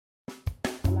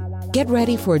Get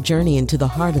ready for a journey into the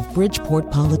heart of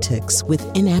Bridgeport politics with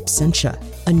In Absentia,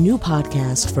 a new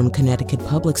podcast from Connecticut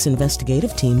Public's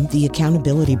investigative team, The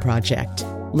Accountability Project.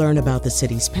 Learn about the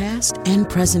city's past and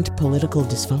present political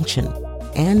dysfunction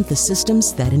and the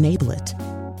systems that enable it.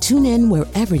 Tune in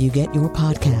wherever you get your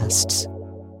podcasts.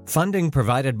 Funding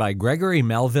provided by Gregory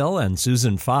Melville and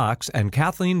Susan Fox and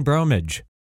Kathleen Bromage.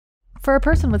 For a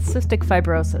person with cystic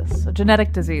fibrosis, a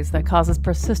genetic disease that causes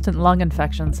persistent lung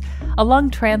infections, a lung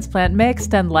transplant may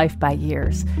extend life by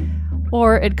years.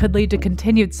 Or it could lead to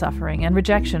continued suffering and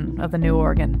rejection of the new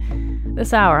organ.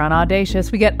 This hour on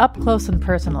Audacious, we get up close and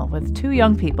personal with two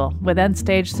young people with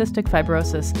end-stage cystic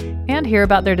fibrosis and hear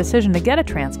about their decision to get a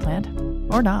transplant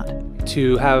or not.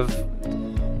 To have,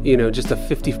 just a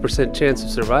 50% chance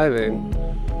of surviving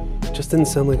just didn't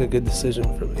sound like a good decision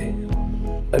for me.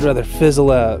 I'd rather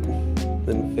fizzle out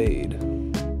than fade.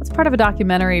 It's part of a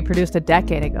documentary produced a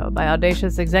decade ago by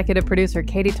Audacious executive producer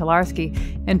Katie Tolarski.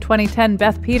 In 2010,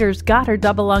 Beth Peters got her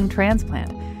double lung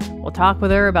transplant. We'll talk with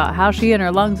her about how she and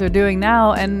her lungs are doing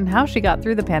now and how she got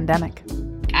through the pandemic.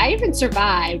 I even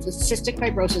survived with cystic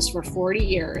fibrosis for 40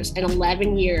 years and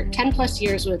 10 plus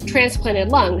years with transplanted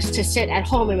lungs to sit at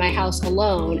home in my house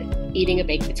alone eating a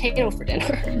baked potato for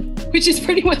dinner, which is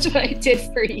pretty much what I did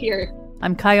for a year.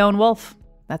 I'm Kyone Wolf.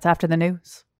 That's after the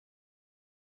news.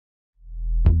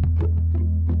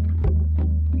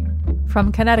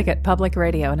 From Connecticut Public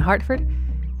Radio in Hartford,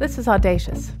 this is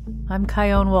Audacious. I'm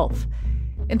Kyone Wolf.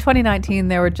 In 2019,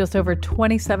 there were just over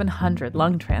 2,700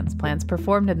 lung transplants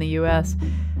performed in the U.S.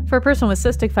 For a person with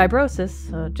cystic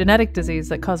fibrosis, a genetic disease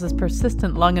that causes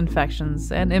persistent lung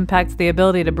infections and impacts the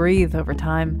ability to breathe over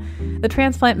time, the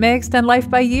transplant may extend life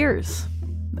by years,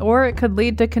 or it could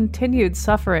lead to continued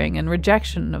suffering and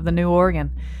rejection of the new organ.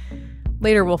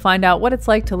 Later, we'll find out what it's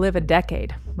like to live a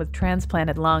decade with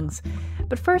transplanted lungs.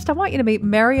 But first, I want you to meet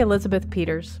Mary Elizabeth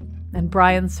Peters and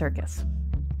Brian Serkis.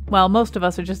 While most of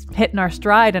us are just hitting our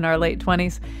stride in our late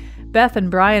 20s, Beth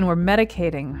and Brian were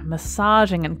medicating,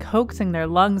 massaging, and coaxing their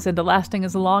lungs into lasting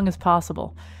as long as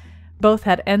possible. Both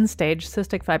had end-stage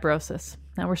cystic fibrosis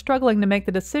and were struggling to make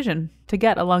the decision to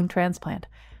get a lung transplant.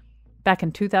 Back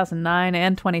in 2009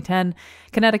 and 2010,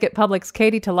 Connecticut Public's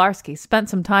Katie Tolarski spent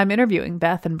some time interviewing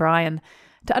Beth and Brian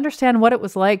to understand what it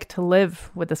was like to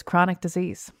live with this chronic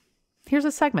disease. Here's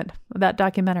a segment of that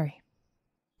documentary.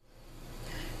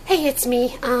 Hey, it's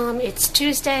me. It's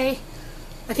Tuesday,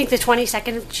 I think the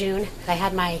 22nd of June. I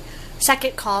had my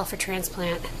second call for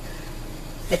transplant.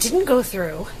 It didn't go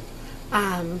through.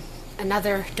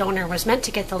 Another donor was meant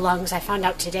to get the lungs. I found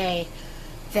out today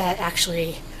that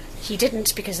actually he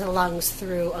didn't because the lungs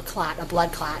threw a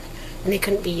blood clot, and they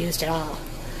couldn't be used at all.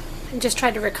 I just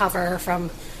tried to recover from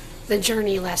the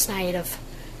journey last night of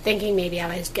thinking maybe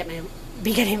I was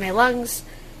be getting my lungs,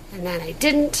 and then I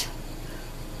didn't.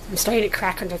 I'm starting to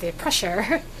crack under the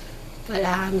pressure, but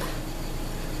I'm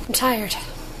tired.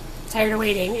 Tired of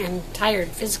waiting and tired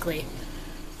physically.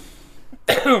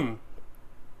 I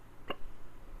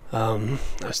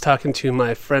was talking to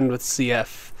my friend with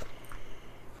CF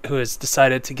who has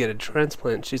decided to get a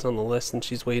transplant. She's on the list and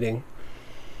she's waiting.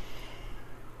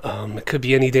 It could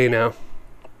be any day now.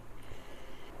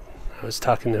 I was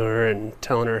talking to her and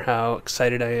telling her how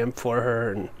excited I am for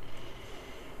her and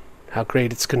how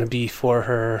great it's going to be for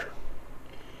her.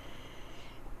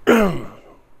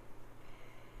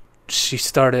 She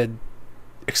started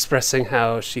expressing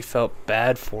how she felt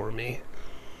bad for me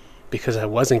because I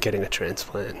wasn't getting a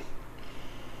transplant.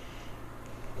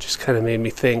 Just kind of made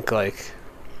me think, like,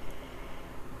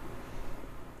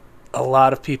 a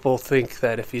lot of people think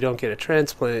that if you don't get a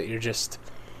transplant, you're just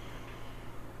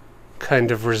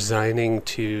kind of resigning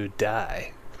to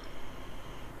die.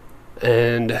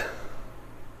 And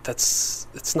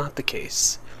it's not the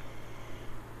case.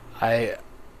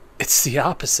 It's the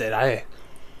opposite. I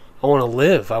want to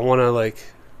live. I want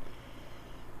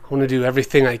to do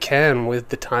everything I can with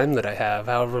the time that I have,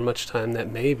 however much time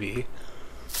that may be.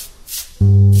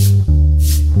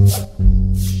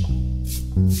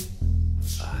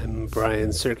 I'm Brian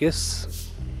Serkis,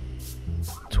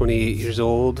 28 years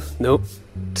old. Nope,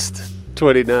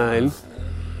 29,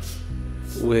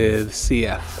 with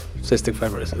CF, cystic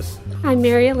fibrosis. I'm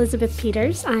Mary Elizabeth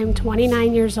Peters. I'm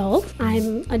 29 years old.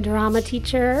 I'm a drama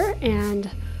teacher and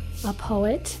a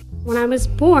poet. When I was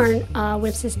born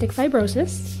with cystic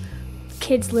fibrosis,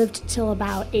 kids lived till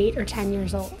about 8 or 10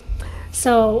 years old.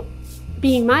 So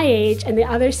being my age and the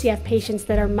other CF patients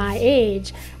that are my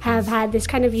age have had this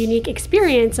kind of unique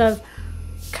experience of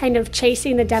kind of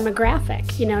chasing the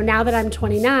demographic. You know, now that I'm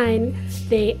 29,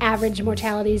 the average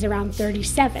mortality is around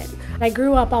 37. I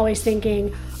grew up always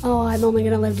thinking, oh, I'm only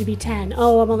going to live to be 10.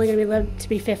 Oh, I'm only going to live to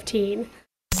be 15.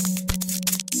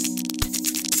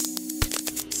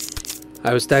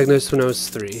 I was diagnosed when I was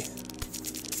 3.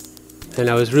 And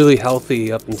I was really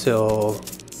healthy up until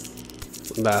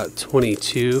about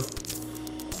 22.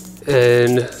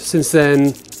 And since then,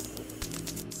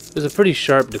 it was a pretty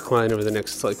sharp decline over the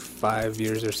next 5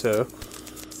 years or so.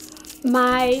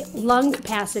 My lung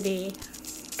capacity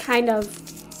kind of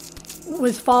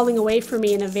was falling away from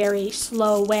me in a very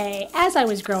slow way as I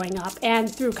was growing up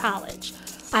and through college.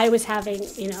 I was having,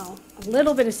 a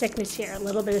little bit of sickness here, a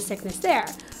little bit of sickness there.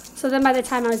 So then by the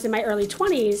time I was in my early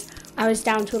 20s, I was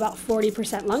down to about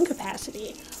 40% lung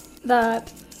capacity. The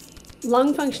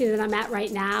lung function that I'm at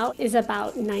right now is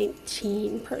about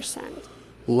 19%.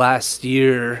 Last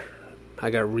year, I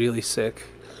got really sick.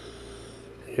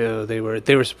 They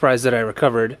were surprised that I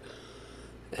recovered,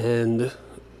 and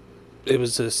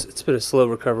it's been a slow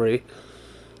recovery.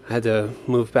 I had to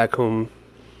move back home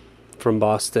from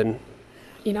Boston.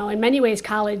 In many ways,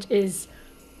 college is,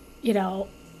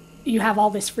 you have all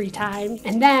this free time,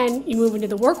 and then you move into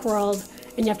the work world,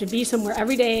 and you have to be somewhere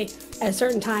every day at a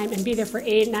certain time and be there for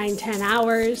 8, 9, 10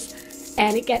 hours,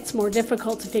 and it gets more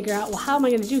difficult to figure out, well, how am I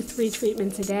going to do 3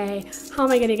 treatments a day? How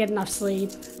am I going to get enough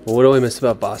sleep? Well, what do I miss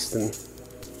about Boston?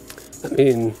 I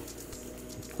mean,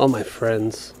 all my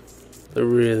friends. I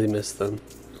really miss them.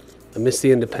 I miss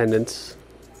the independence.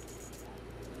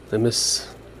 I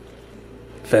miss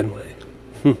Fenway.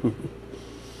 I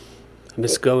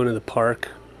miss going to the park.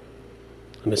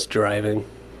 I miss driving.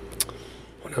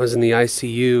 When I was in the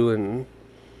ICU and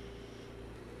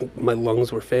my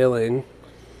lungs were failing,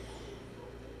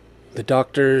 the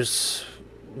doctors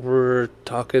were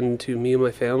talking to me and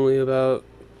my family about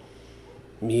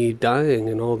me dying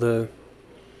and all the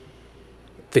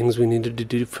things we needed to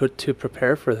do to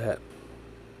prepare for that.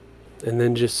 And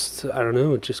then just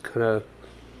kind of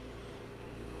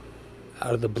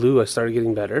out of the blue, I started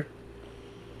getting better.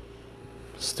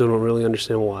 Still don't really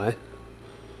understand why.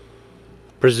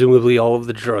 Presumably all of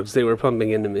the drugs they were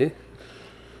pumping into me.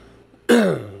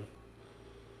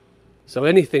 So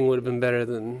anything would have been better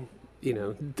than,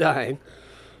 dying.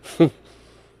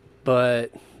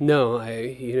 But no,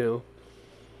 I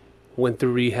went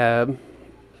through rehab.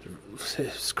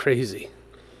 It was crazy.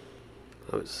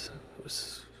 I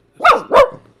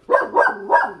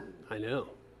know.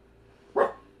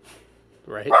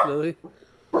 Right, Lily?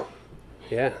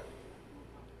 Yeah.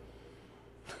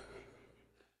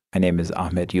 My name is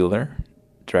Ahmed Euler,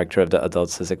 Director of the Adult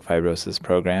Cystic Fibrosis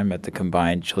Program at the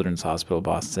Combined Children's Hospital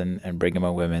Boston and Brigham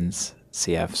and Women's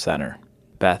CF Center.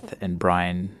 Beth and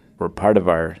Brian were part of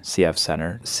our CF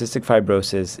Center. Cystic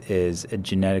fibrosis is a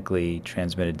genetically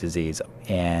transmitted disease,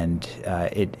 and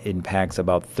it impacts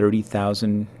about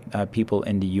 30,000 people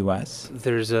in the U.S.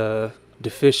 There's a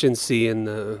deficiency in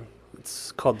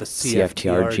it's called the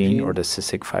CFTR gene, or the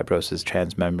cystic fibrosis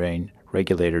transmembrane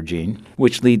regulator gene,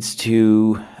 which leads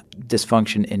to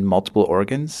dysfunction in multiple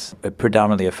organs. It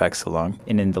predominantly affects the lung.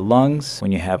 And in the lungs,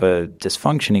 when you have a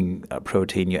dysfunctioning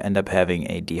protein, you end up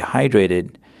having a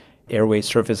dehydrated airway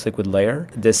surface liquid layer.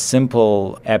 This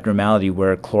simple abnormality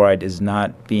where chloride is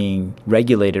not being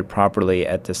regulated properly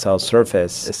at the cell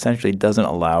surface essentially doesn't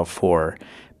allow for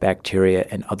bacteria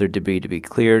and other debris to be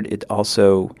cleared. It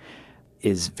also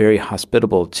is very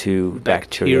hospitable to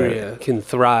bacteria. Bacteria can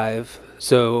thrive.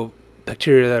 So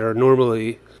bacteria that are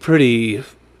normally pretty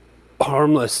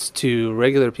harmless to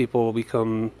regular people will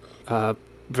become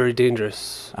very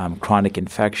dangerous. Chronic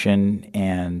infection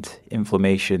and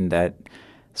inflammation that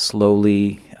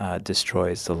slowly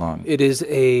destroys the lung. It is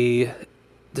a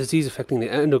disease affecting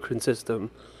the endocrine system.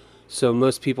 So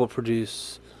most people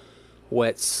produce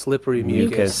wet, slippery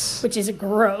mucus. Which is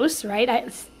gross, right?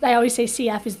 I always say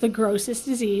CF is the grossest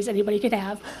disease anybody could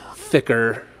have.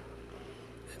 Thicker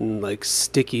and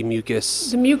sticky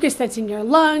mucus. The mucus that's in your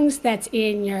lungs, that's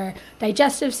in your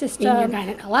digestive system, in your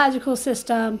gynecological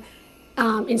system.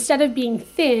 Instead of being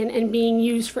thin and being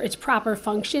used for its proper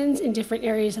functions in different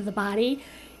areas of the body,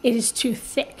 it is too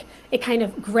thick. It kind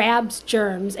of grabs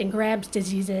germs and grabs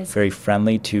diseases. Very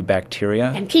friendly to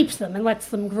bacteria. And keeps them and lets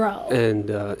them grow. And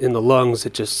in the lungs,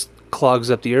 it just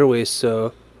clogs up the airways,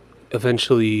 so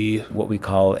eventually... what we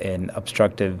call an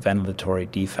obstructive ventilatory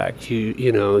defect.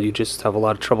 You just have a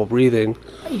lot of trouble breathing.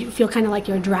 You feel kind of like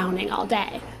you're drowning all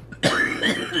day.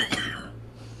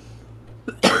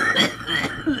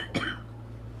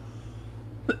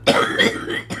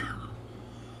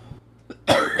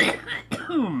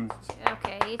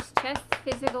 Okay, it's chest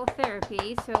physical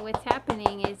therapy. So what's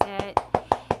happening is that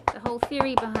the whole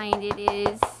theory behind it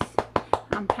is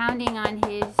I'm pounding on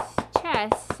his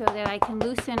chest so that I can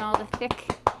loosen all the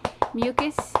thick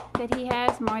mucus that he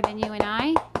has more than you and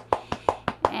I,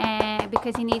 and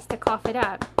because he needs to cough it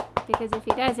up. Because if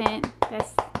he doesn't,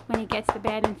 that's when he gets the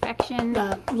bad infection.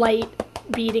 The light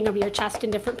beating of your chest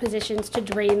in different positions to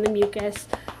drain the mucus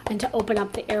and to open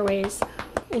up the airways,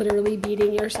 literally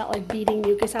beating yourself, like beating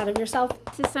mucus out of yourself.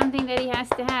 This is something that he has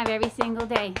to have every single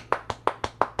day.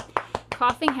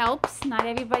 Coughing helps. Not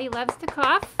everybody loves to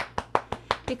cough,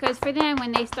 because for them,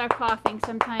 when they start coughing,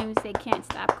 sometimes they can't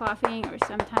stop coughing, or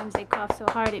sometimes they cough so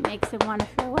hard it makes them want to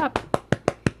throw up.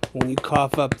 When you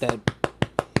cough up that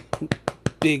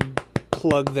big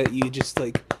plug that you just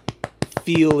like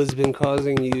feel has been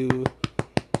causing you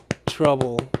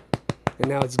trouble, and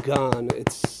now it's gone,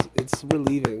 it's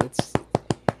relieving. It's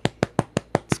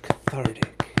cathartic.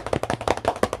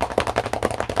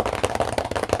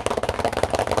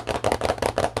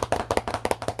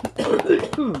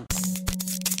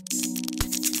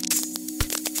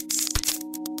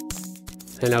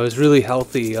 And I was really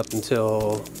healthy up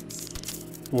until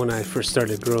when I first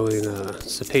started growing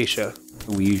Cepacia.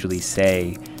 We usually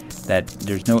say that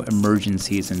there's no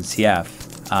emergencies in CF,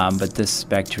 but this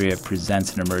bacteria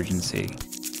presents an emergency.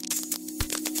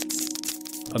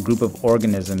 A group of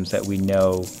organisms that we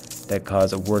know that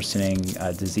cause a worsening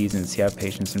disease in CF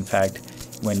patients. In fact,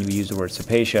 when we use the word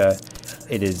Cepacia,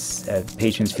 it is,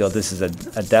 patients feel this is a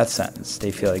death sentence.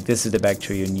 They feel like this is the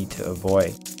bacteria you need to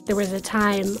avoid. There was a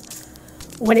time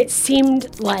when it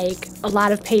seemed like a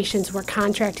lot of patients were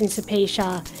contracting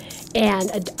Cepacia,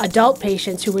 and adult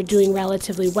patients who were doing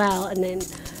relatively well, and then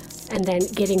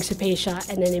getting Cepacia,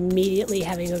 and then immediately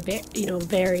having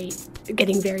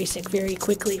getting very sick very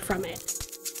quickly from it.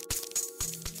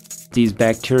 These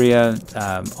bacteria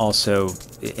also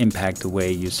impact the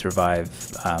way you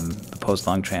survive the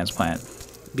post-lung transplant.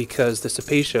 Because the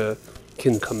Cepacia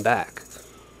can come back,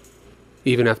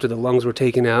 even after the lungs were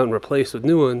taken out and replaced with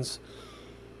new ones.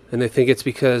 And they think it's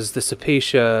because the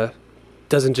Cepacia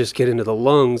doesn't just get into the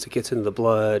lungs, it gets into the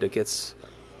blood, it gets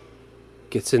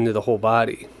into the whole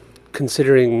body.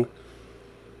 Considering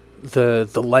the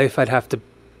life I'd have to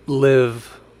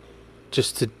live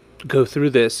just to go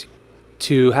through this,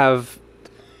 to have,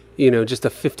 just a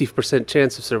 50%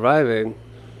 chance of surviving,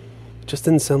 just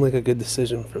didn't sound like a good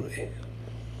decision for me.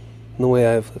 In the way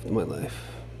I've lived my life.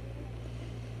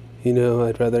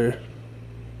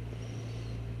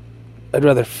 I'd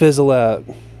rather fizzle out,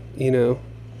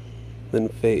 than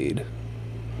fade.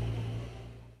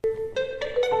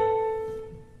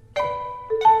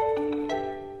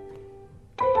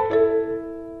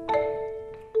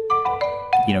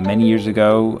 Many years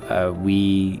ago,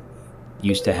 we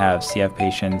used to have CF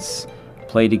patients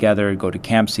play together, go to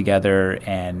camps together,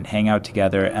 and hang out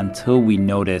together until we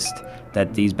noticed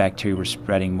that these bacteria were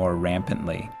spreading more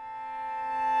rampantly.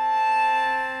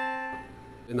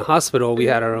 In the hospital, we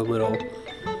had our own little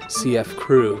CF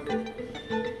crew,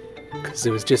 because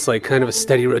it was just like kind of a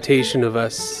steady rotation of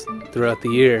us throughout the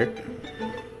year.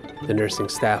 The nursing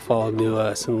staff all knew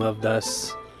us and loved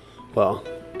us. Well,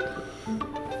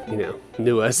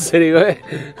 knew us anyway.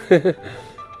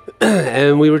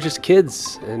 And we were just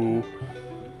kids, and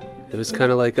it was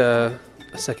kind of like a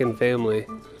second family.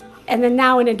 And then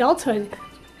now in adulthood,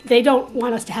 they don't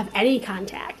want us to have any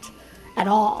contact at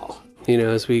all.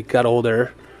 As we got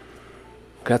older,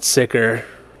 got sicker.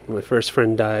 My first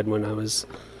friend died when I was,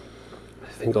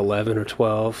 I think, 11 or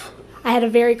 12. I had a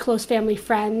very close family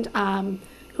friend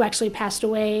who actually passed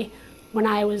away when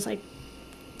I was like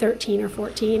 13 or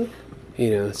 14.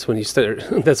 That's when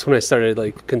I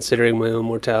started considering my own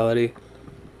mortality.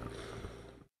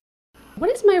 What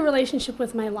is my relationship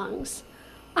with my lungs?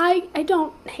 I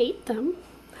don't hate them.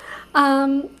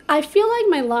 I feel like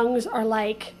my lungs are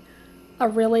like a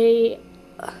really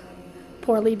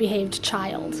poorly behaved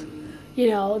child.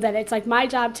 That it's like my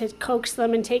job to coax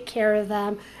them and take care of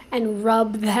them and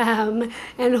rub them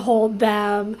and hold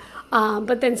them.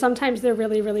 But then sometimes they're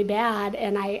really, really bad,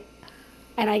 and I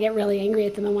get really angry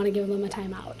at them and want to give them a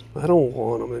timeout. I don't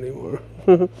want them anymore.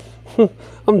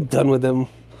 I'm done with them.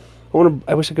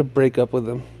 I wish I could break up with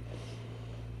them.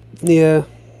 Yeah,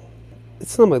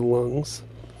 it's not my lungs.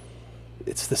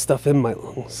 It's the stuff in my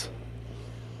lungs.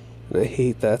 And I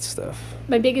hate that stuff.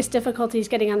 My biggest difficulties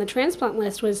getting on the transplant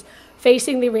list was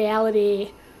facing the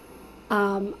reality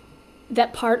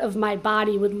that part of my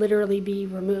body would literally be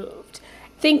removed.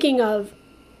 Thinking of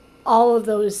all of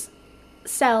those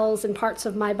cells and parts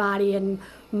of my body and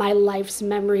my life's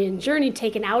memory and journey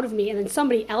taken out of me, and then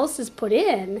somebody else is put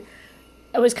in,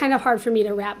 it was kind of hard for me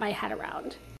to wrap my head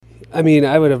around. I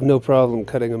would have no problem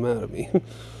cutting them out of me.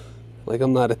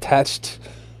 I'm not attached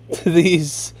to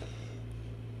these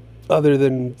other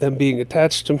than them being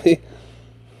attached to me.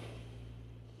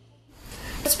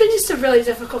 It's been just a really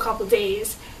difficult couple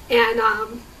days, and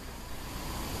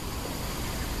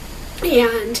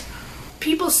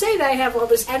people say that I have all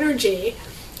this energy,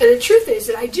 and the truth is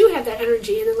that I do have that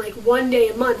energy, and then like one day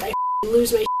a month I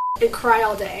lose my and cry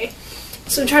all day.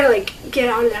 So I'm trying to like get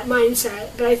out of that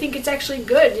mindset, but I think it's actually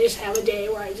good to just have a day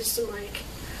where I just am like,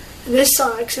 this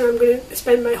sucks, and I'm going to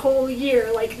spend my whole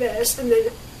year like this, and then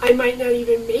I might not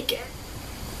even make it.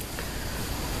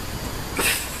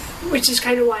 Which is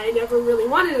kind of why I never really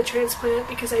wanted a transplant,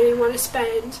 because I didn't want to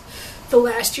spend the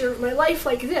last year of my life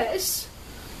like this,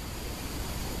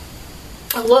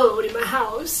 alone in my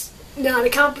house, not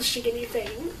accomplishing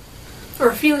anything,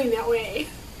 or feeling that way.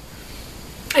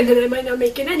 And then I might not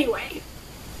make it anyway,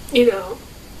 you know.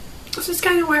 This is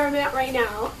kind of where I'm at right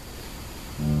now.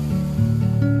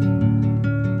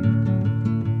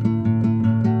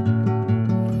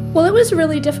 Well, it was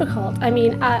really difficult. I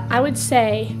mean, I would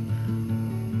say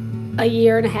a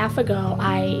year and a half ago,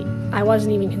 I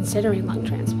wasn't even considering lung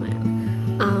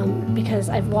transplant, because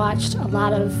I've watched a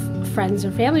lot of friends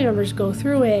or family members go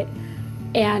through it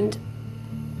and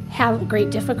have great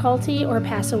difficulty or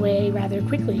pass away rather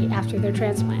quickly after their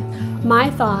transplant. My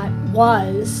thought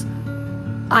was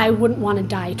I wouldn't want to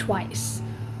die twice.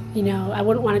 You know, I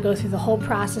wouldn't want to go through the whole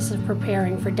process of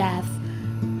preparing for death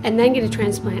and then get a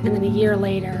transplant and then a year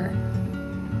later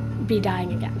be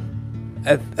dying again.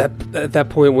 At that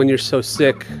point, when you're so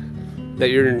sick that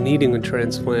you're needing a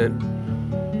transplant,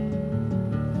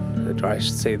 or I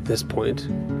should say at this point,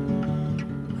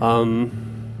 a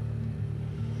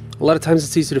lot of times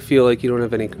it's easy to feel like you don't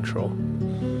have any control.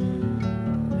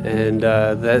 And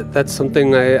that's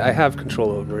something I have control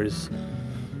over, is,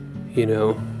 you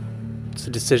know, it's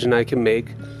a decision I can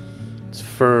make. It's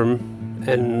firm.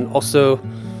 And also,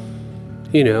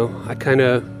 you know, I kind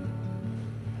of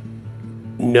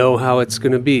know how it's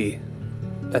going to be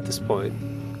at this point.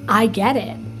 I get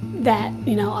it that,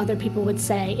 you know, other people would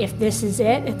say, if this is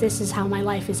it, if this is how my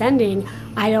life is ending,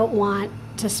 I don't want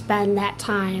to spend that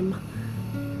time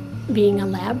being a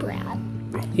lab rat.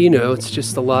 You know, it's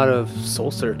just a lot of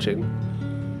soul searching,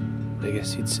 I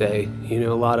guess you'd say. You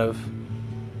know, a lot of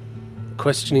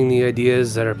questioning the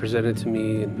ideas that are presented to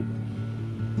me,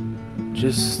 and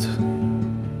just,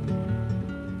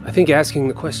 I think, asking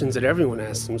the questions that everyone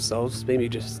asks themselves, maybe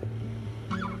just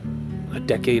a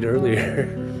decade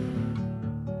earlier.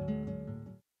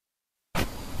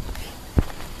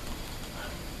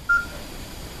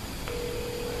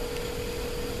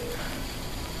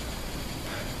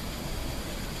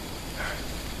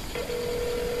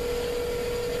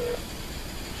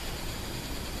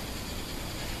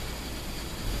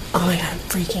 Oh my God, I'm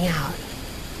freaking out.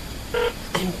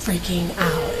 I'm freaking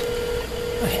out.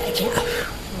 Okay, I can't. I'm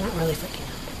not really freaking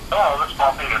out. Hello, this is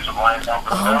Paul Peters from Lions Health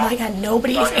and Oh my God,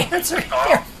 nobody's answering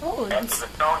their phones. Answer the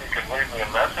phone, you can leave me a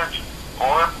message,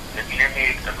 or if you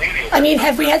need immediate... I mean,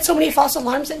 have we had so many false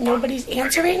alarms that nobody's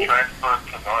answering? Transfer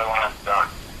to Norland done.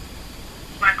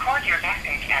 Record your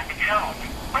message at the tone.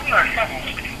 When you are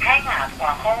finished, hang up or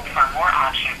hold for more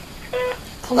options.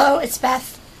 Hello, it's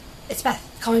Beth. It's Beth.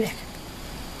 Call me back.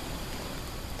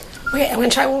 Okay, I'm going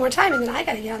to try one more time, and then I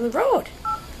got to get on the road.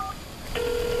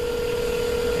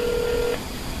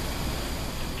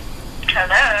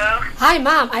 Hello? Hi,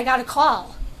 Mom. I got a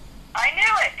call. I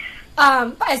knew it.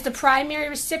 As the primary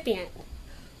recipient.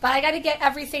 But I got to get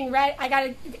everything ready.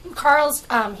 Carl's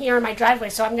here in my driveway,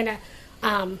 so I'm going to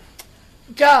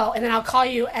go, and then I'll call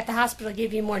you at the hospital to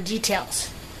give you more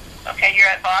details. Okay, you're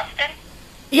at Boston?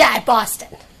 Yeah, at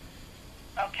Boston.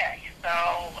 Okay, so,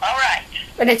 all right.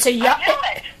 And it's a young, I knew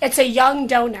it. It's a young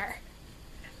donor.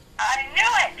 I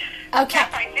knew it. Okay. Yes,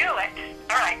 I knew it.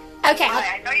 All right. Okay.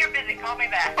 Bye. I know you're busy. Call me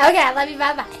back. Okay, I love you.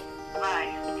 Bye-bye.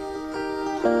 Bye.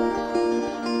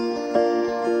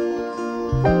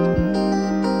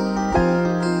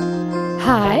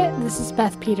 Hi, this is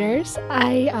Beth Peters.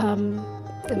 I am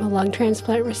a lung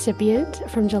transplant recipient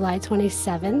from July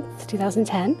 27th,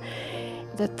 2010.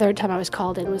 The third time I was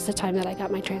called in was the time that I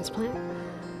got my transplant.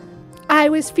 I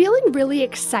was feeling really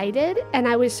excited, and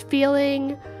I was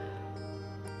feeling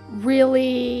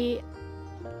really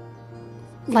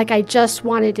like I just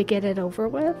wanted to get it over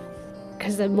with,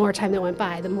 because the more time that went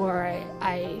by, the more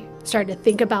I started to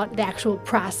think about the actual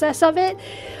process of it,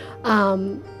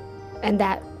 and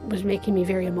that was making me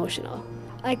very emotional.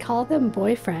 I call them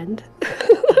boyfriend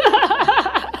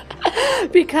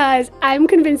because I'm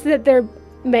convinced that they're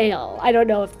male. I don't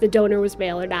know if the donor was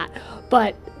male or not,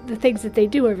 but the things that they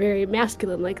do are very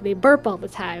masculine. Like, they burp all the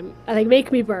time. They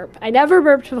make me burp. I never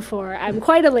burped before. I'm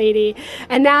quite a lady.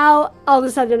 And now, all of a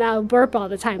sudden, I'll burp all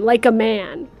the time, like a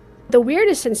man. The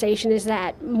weirdest sensation is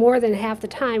that more than half the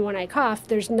time when I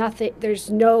cough, it's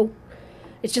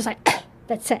just like,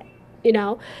 that's it, you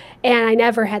know? And I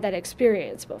never had that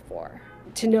experience before.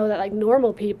 to know that like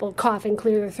normal people cough and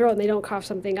clear their throat and they don't cough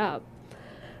something up.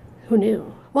 Who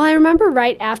knew? Well, I remember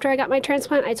right after I got my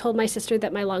transplant, I told my sister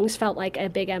that my lungs felt like a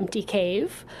big empty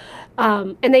cave.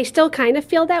 And they still kind of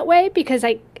feel that way because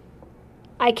I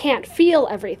can't feel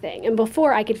everything. And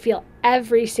before I could feel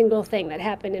every single thing that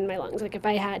happened in my lungs. Like if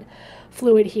I had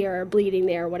fluid here or bleeding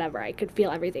there or whatever, I could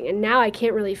feel everything. And now I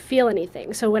can't really feel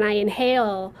anything. So when I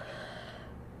inhale,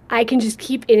 I can just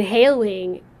keep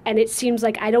inhaling and it seems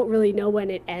like I don't really know when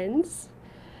it ends.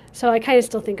 So I kind of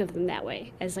still think of them that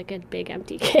way, as like a big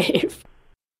empty cave.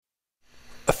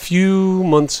 A few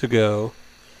months ago,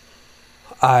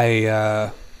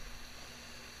 I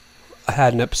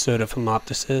had an episode of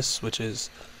hemoptysis, which is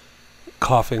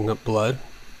coughing up blood.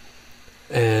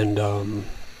 And I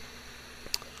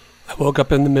woke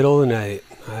up in the middle of the night.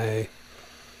 I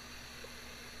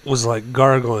was like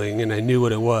gargling and I knew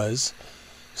what it was.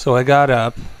 So I got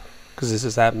up, because this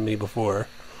has happened to me before.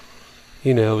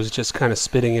 You know, it was just kind of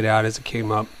spitting it out as it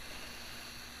came up.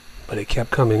 But it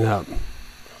kept coming up.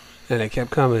 And it kept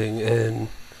coming, and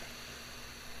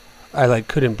I like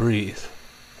couldn't breathe.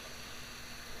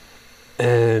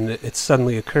 And it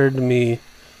suddenly occurred to me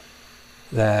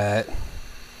that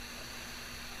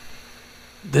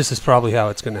this is probably how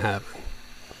it's going to happen.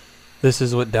 This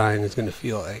is what dying is going to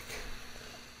feel like.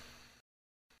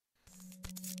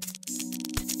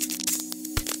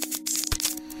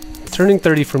 Turning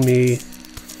 30 for me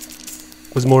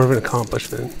was more of an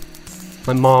accomplishment.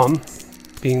 My mom,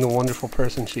 being the wonderful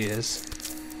person she is,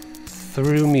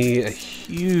 threw me a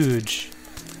huge,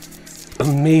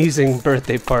 amazing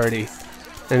birthday party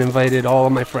and invited all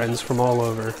of my friends from all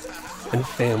over and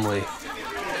family.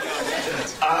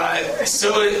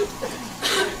 So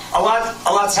a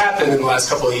lot's happened in the last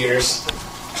couple of years,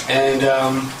 and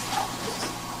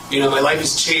my life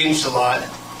has changed a lot,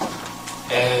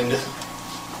 and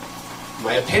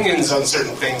my opinions on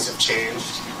certain things have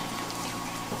changed,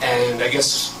 and I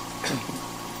guess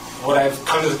what I've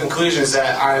come to the conclusion is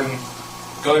that I'm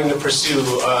going to pursue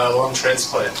a lung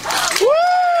transplant.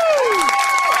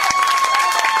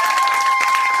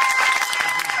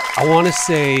 I want to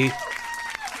say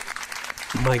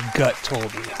my gut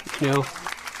told me,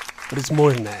 but it's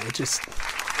more than that. It just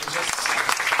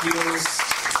feels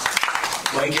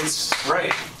like it's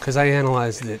right. Because I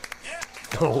analyzed it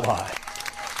a lot.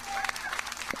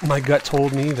 My gut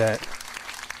told me that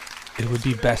it would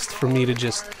be best for me to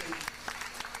just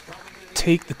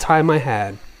take the time I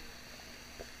had,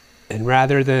 and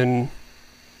rather than,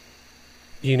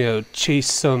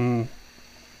 chase some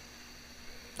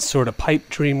sort of pipe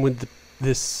dream with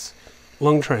this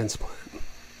lung transplant,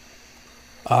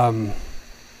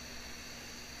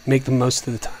 make the most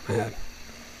of the time I had.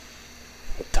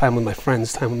 Time with my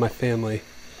friends, time with my family.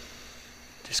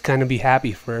 Just kind of be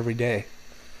happy for every day,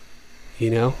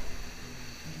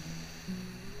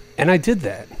 And I did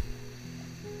that.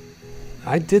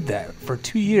 I did that for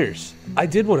 2 years. I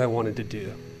did what I wanted to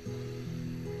do.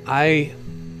 I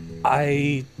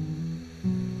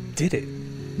did it.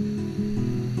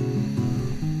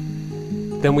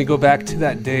 Then we go back to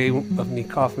that day of me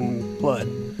coughing blood.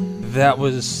 That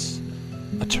was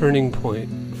a turning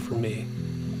point for me.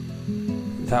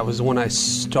 That was when I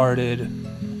started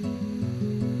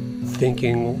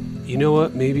thinking, you know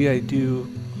what, maybe I do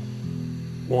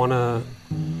want to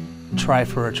try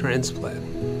for a transplant.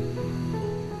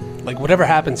 Like, whatever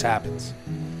happens, happens.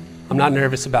 I'm not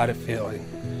nervous about it failing.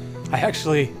 I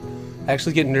actually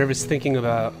get nervous thinking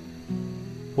about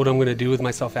what I'm going to do with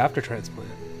myself after transplant.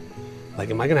 Like,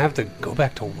 am I going to have to go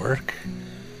back to work?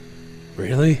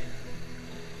 Really?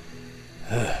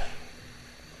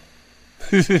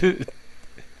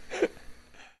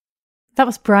 That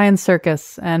was Brian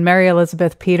Serkis and Mary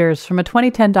Elizabeth Peters from a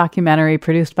 2010 documentary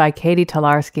produced by Katie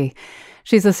Tolarski.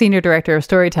 She's the Senior Director of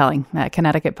Storytelling at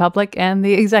Connecticut Public and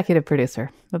the executive producer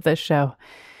of this show.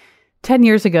 10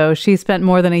 years ago, she spent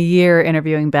more than a year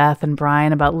interviewing Beth and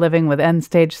Brian about living with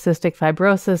end-stage cystic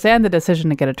fibrosis and the decision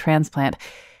to get a transplant.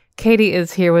 Katie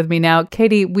is here with me now.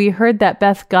 Katie, we heard that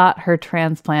Beth got her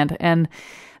transplant and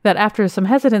that after some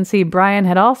hesitancy, Brian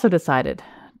had also decided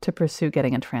to pursue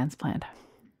getting a transplant.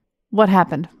 What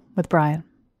happened with Brian?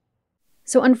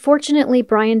 So unfortunately,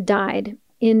 Brian died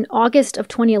in August of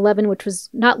 2011, which was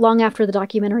not long after the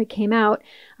documentary came out,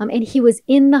 and he was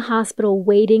in the hospital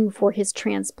waiting for his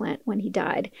transplant when he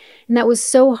died. And that was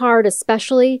so hard,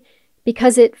 especially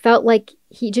because it felt like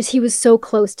he was so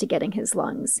close to getting his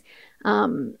lungs.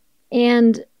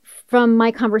 And from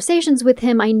my conversations with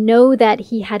him, I know that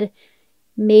he had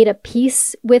made a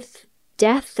peace with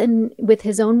death and with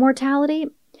his own mortality,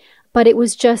 but it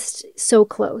was just so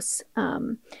close.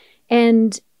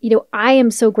 And I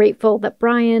am so grateful that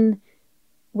Brian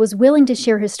was willing to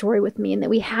share his story with me and that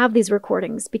we have these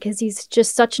recordings because he's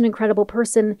just such an incredible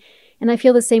person. And I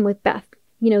feel the same with Beth.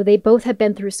 They both have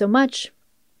been through so much.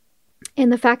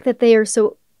 And the fact that they are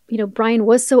so, Brian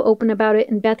was so open about it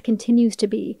and Beth continues to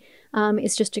be,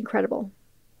 is just incredible.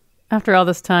 After all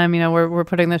this time, we're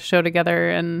putting this show together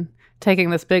and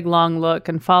taking this big, long look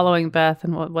and following Beth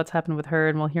and what's happened with her.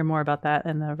 And we'll hear more about that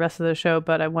in the rest of the show.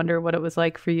 But I wonder what it was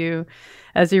like for you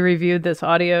as you reviewed this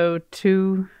audio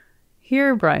to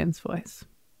hear Brian's voice.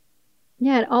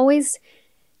 Yeah, it always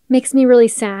makes me really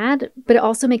sad, but it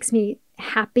also makes me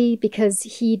happy because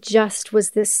he just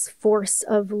was this force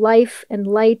of life and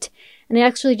light. And I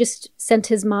actually just sent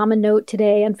his mom a note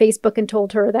today on Facebook and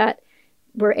told her that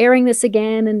we're airing this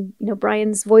again and,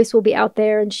 Brian's voice will be out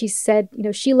there. And she said,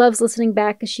 she loves listening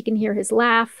back because she can hear his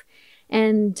laugh.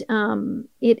 And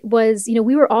it was,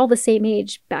 we were all the same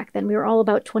age back then. We were all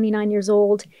about 29 years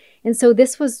old. And so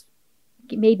this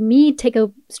made me take a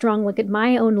strong look at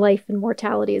my own life and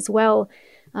mortality as well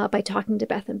by talking to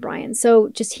Beth and Brian. So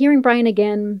just hearing Brian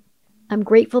again, I'm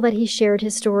grateful that he shared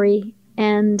his story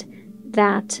and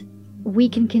that we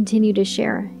can continue to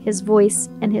share his voice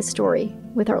and his story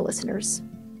with our listeners.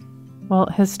 Well,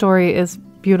 his story is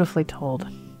beautifully told.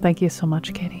 Thank you so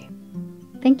much, Katie.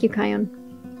 Thank you, Kion.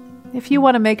 If you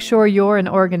want to make sure you're an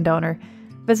organ donor,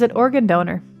 visit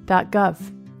organdonor.gov.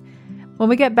 When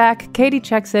we get back, Katie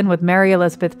checks in with Mary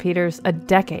Elizabeth Peters a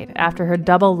decade after her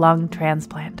double lung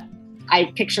transplant.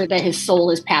 I picture that his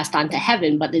soul is passed on to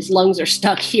heaven, but his lungs are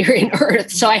stuck here in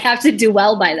earth, so I have to do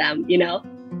well by them,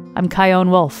 I'm Kion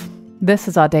Wolf. This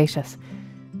is Audacious.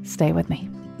 Stay with me.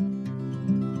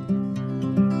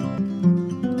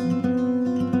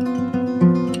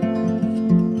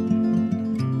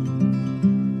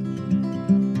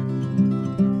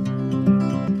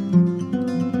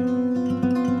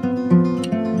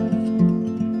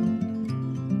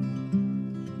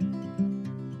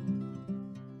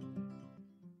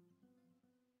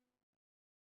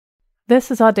 This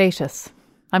is Audacious.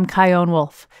 I'm Kion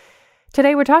Wolf.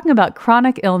 Today we're talking about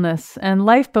chronic illness and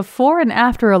life before and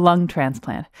after a lung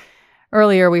transplant.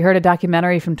 Earlier we heard a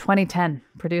documentary from 2010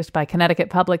 produced by Connecticut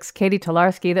Public's Katie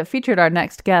Tolarski that featured our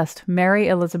next guest, Mary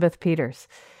Elizabeth Peters.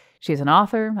 She's an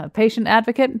author, a patient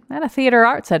advocate, and a theater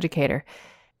arts educator.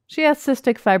 She has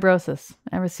cystic fibrosis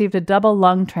and received a double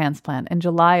lung transplant in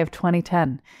July of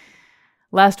 2010.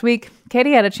 Last week,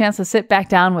 Katie had a chance to sit back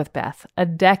down with Beth a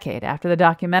decade after the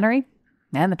documentary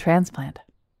and the transplant.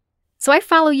 So I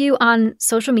follow you on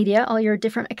social media, all your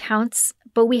different accounts,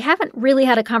 but we haven't really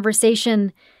had a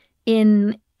conversation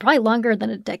in probably longer than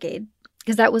a decade,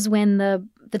 because that was when the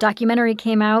documentary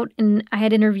came out, and I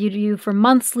had interviewed you for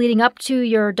months leading up to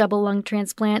your double lung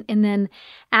transplant, and then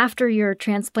after your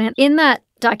transplant. In that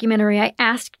documentary, I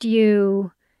asked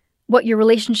you what your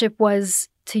relationship was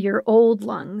to your old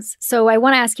lungs. So I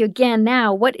want to ask you again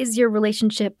now, what is your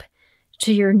relationship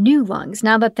to your new lungs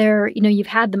now that they're, you've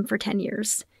had them for 10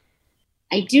 years?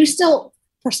 I do still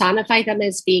personify them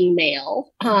as being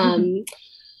male. Honestly,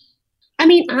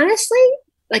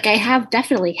 I have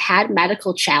definitely had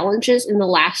medical challenges in the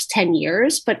last 10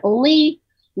 years, but only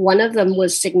one of them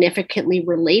was significantly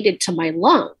related to my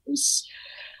lungs.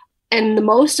 And the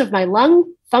most of my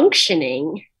lung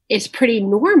functioning is pretty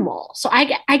normal. So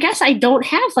I guess I don't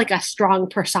have a strong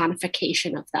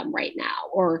personification of them right now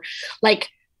or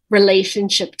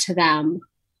relationship to them,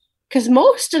 because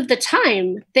most of the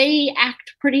time they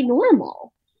act pretty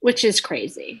normal, which is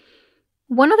crazy.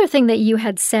 One other thing that you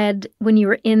had said when you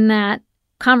were in that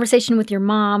conversation with your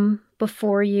mom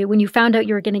when you found out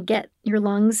you were going to get your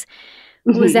lungs,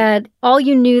 was that all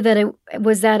you knew that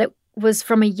it was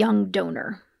from a young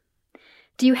donor.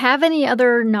 Do you have any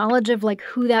other knowledge of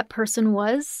who that person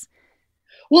was?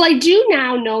 Well, I do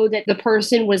now know that the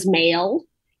person was male.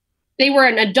 They were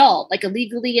an adult,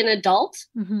 legally an adult.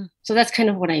 Mm-hmm. So that's kind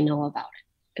of what I know about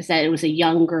it, is that it was a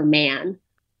younger man.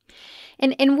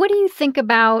 And what do you think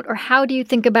about, or how do you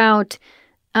think about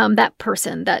that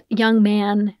person, that young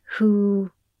man who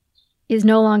is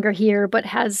no longer here, but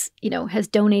has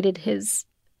donated his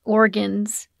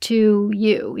organs to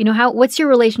you? What's your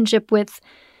relationship with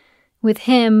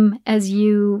him as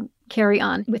you carry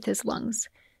on with his lungs?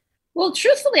 Well,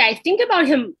 truthfully, I think about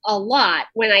him a lot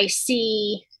when I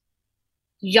see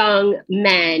young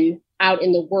men out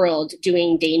in the world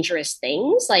doing dangerous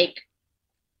things,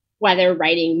 whether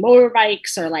riding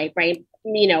motorbikes or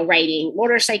riding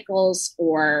motorcycles,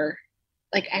 or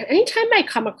anytime I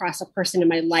come across a person in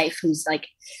my life who's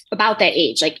about that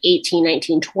age, 18,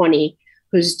 19, 20,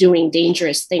 who's doing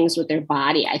dangerous things with their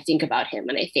body, I think about him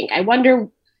and I think, I wonder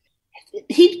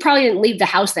he probably didn't leave the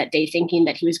house that day thinking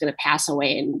that he was going to pass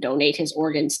away and donate his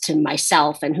organs to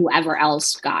myself and whoever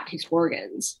else got his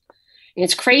organs. And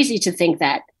it's crazy to think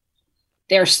that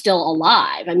they're still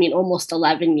alive. I mean, almost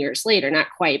 11 years later, not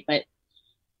quite,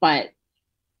 but,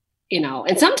 you know,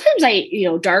 and sometimes I, you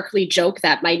know, darkly joke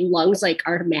that my lungs like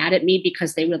are mad at me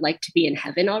because they would like to be in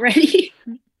heaven already.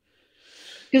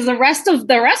 Because the rest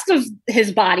of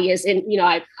his body is in, you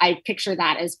know, I picture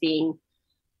that as being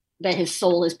that his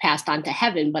soul is passed on to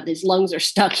heaven, but his lungs are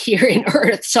stuck here in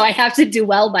earth. So I have to do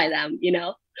well by them, you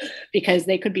know, because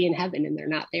they could be in heaven and they're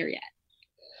not there yet.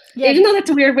 Yeah. Even though that's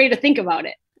a weird way to think about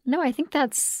it. No, I think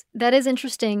that is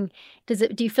interesting.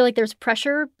 Do you feel like there's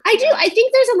pressure? I do. I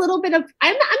think there's a little bit of,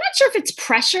 I'm not sure if it's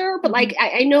pressure, but like,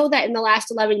 I know that in the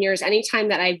last 11 years, anytime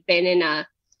that I've been in a,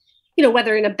 you know,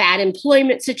 whether in a bad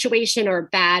employment situation or a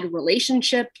bad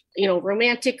relationship, you know,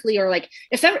 romantically, or like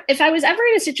if I was ever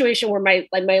in a situation where my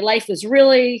life was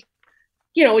really,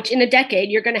 you know, which in a decade,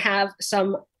 you're going to have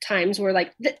some times where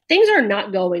like things are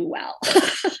not going well.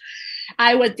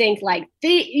 I would think like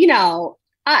these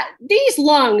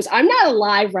lungs, I'm not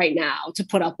alive right now to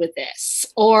put up with this,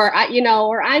 or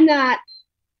I'm not,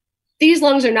 these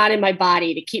lungs are not in my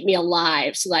body to keep me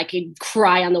alive so that I can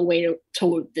cry on the way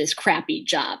to this crappy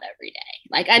job every day.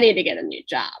 Like I need to get a new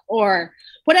job or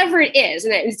whatever it is.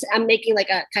 And I'm making like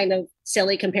a kind of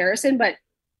silly comparison, but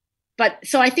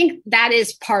so I think that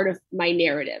is part of my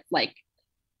narrative. Like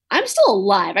I'm still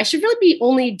alive. I should really be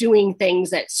only doing things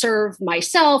that serve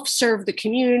myself, serve the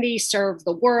community, serve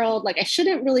the world. Like I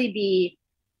shouldn't really be,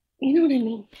 you know what I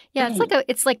mean? Yeah.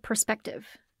 It's like perspective.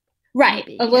 Right.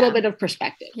 Maybe. A little bit of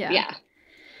perspective. Yeah.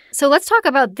 So let's talk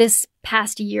about this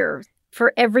past year.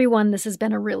 For everyone, this has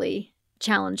been a really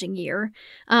challenging year.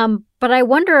 But I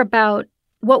wonder about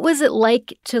what was it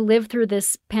like to live through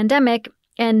this pandemic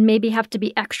and maybe have to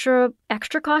be extra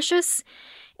cautious?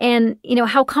 And, you know,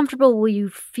 how comfortable will you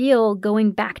feel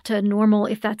going back to normal,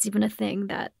 if that's even a thing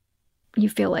that you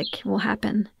feel like will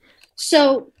happen?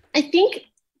 So I think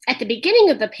at the beginning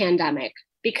of the pandemic,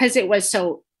 because it was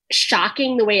so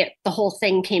shocking the way the whole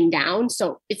thing came down.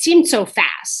 So it seemed so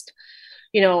fast.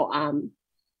 You know,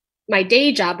 my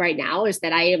day job right now is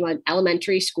that I am an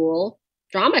elementary school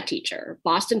drama teacher,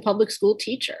 Boston public school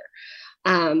teacher,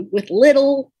 with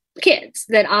little kids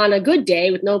that on a good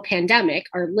day with no pandemic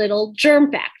are little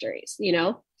germ factories, you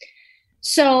know?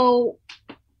 So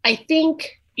I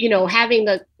think, you know, having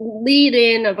the lead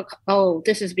in of,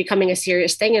 this is becoming a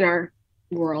serious thing in our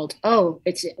world.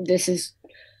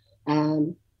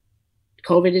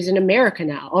 COVID is in America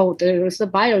now. Oh, there was the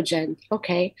Biogen.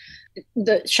 Okay.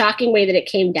 The shocking way that it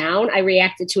came down, I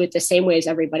reacted to it the same way as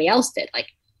everybody else did. Like,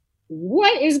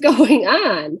 what is going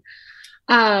on?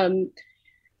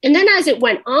 And then as it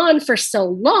went on for so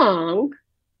long,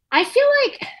 I feel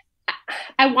like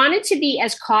I wanted to be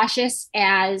as cautious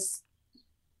as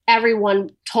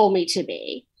everyone told me to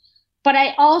be. But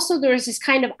there was this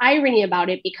kind of irony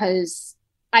about it because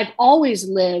I've always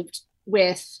lived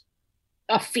with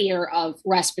a fear of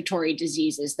respiratory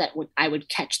diseases that I would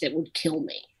catch that would kill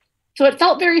me. So it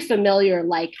felt very familiar,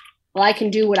 like, well, I can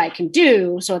do what I can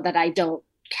do so that I don't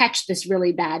catch this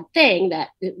really bad thing that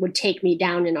it would take me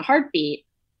down in a heartbeat.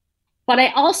 But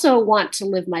I also want to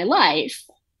live my life,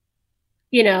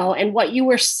 you know, and what you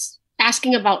were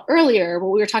asking about earlier,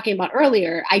 what we were talking about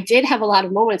earlier, I did have a lot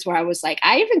of moments where I was like,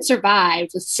 I even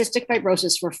survived with cystic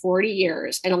fibrosis for 40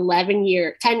 years and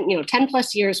 10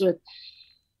 plus years with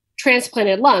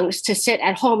transplanted lungs to sit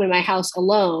at home in my house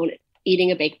alone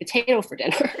eating a baked potato for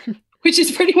dinner, which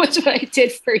is pretty much what I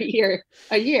did for a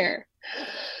year.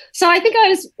 So I think I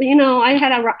was, you know, I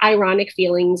had ironic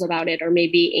feelings about it, or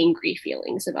maybe angry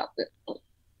feelings about the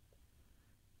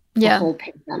whole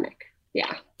pandemic.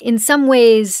 Yeah. In some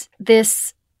ways,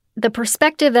 the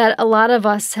perspective that a lot of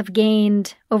us have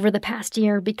gained over the past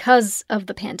year because of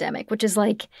the pandemic, which is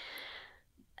like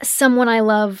someone I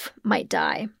love might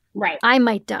die. Right. I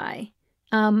might die.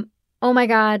 Oh my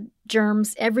God,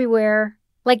 germs everywhere.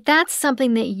 Like that's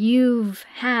something that you've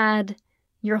had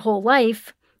your whole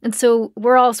life. And so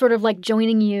we're all sort of like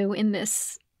joining you in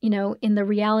this, you know, in the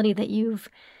reality that you've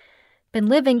been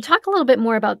living. Talk a little bit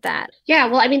more about that. Yeah.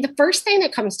 Well, I mean, the first thing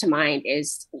that comes to mind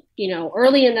is, you know,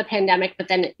 early in the pandemic, but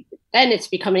then it's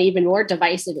become an even more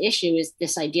divisive issue is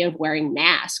this idea of wearing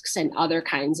masks and other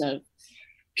kinds of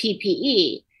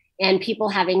PPE. And people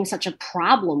having such a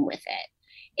problem with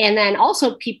it. And then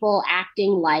also people acting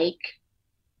like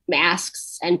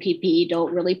masks and PPE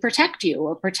don't really protect you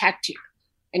or protect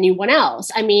anyone else.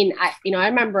 I mean, I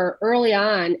remember early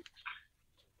on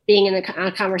being in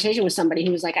a conversation with somebody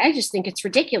who was like, I just think it's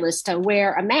ridiculous to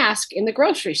wear a mask in the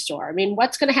grocery store. I mean,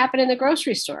 what's going to happen in the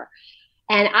grocery store?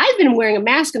 And I've been wearing a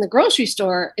mask in the grocery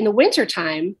store in the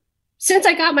wintertime since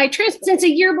I got my since a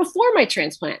year before my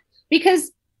transplant,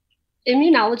 because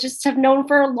immunologists have known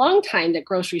for a long time that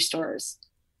grocery stores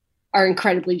are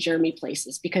incredibly germy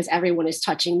places because everyone is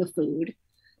touching the food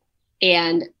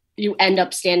and you end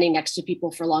up standing next to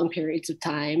people for long periods of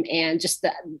time. And just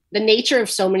the nature of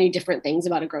so many different things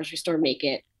about a grocery store make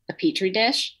it a petri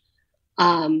dish.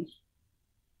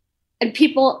 And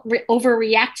people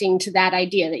overreacting to that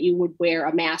idea that you would wear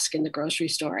a mask in the grocery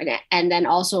store. And then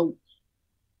also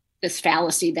this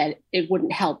fallacy that it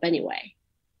wouldn't help anyway.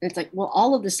 And it's like, well,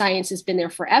 all of the science has been there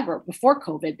forever before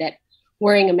COVID that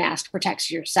wearing a mask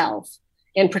protects yourself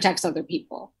and protects other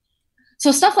people.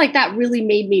 So stuff like that really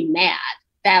made me mad,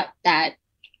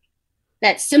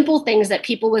 that simple things that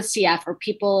people with CF or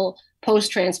people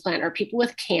post-transplant or people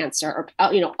with cancer or,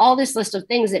 all this list of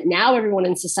things that now everyone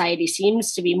in society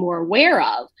seems to be more aware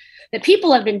of, that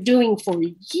people have been doing for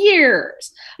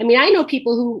years. I mean, I know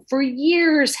people who for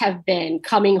years have been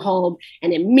coming home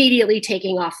and immediately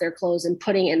taking off their clothes and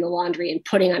putting in the laundry and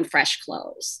putting on fresh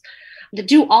clothes. To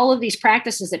do all of these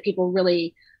practices that people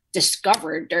really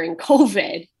discovered during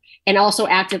COVID and also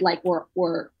acted like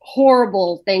were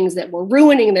horrible things that were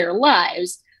ruining their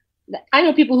lives. I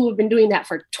know people who have been doing that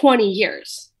for 20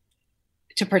 years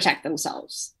to protect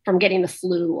themselves from getting the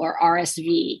flu or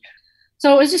RSV.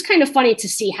 So it was just kind of funny to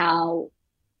see how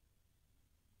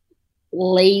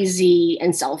lazy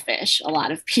and selfish a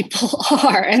lot of people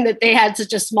are, and that they had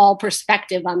such a small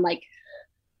perspective on, like,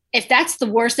 if that's the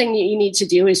worst thing that you need to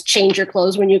do is change your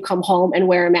clothes when you come home and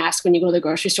wear a mask when you go to the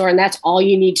grocery store, and that's all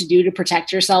you need to do to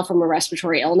protect yourself from a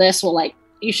respiratory illness, well, like,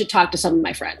 you should talk to some of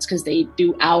my friends, because they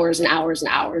do hours and hours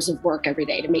and hours of work every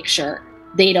day to make sure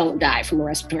they don't die from a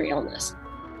respiratory illness.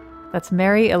 That's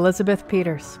Mary Elizabeth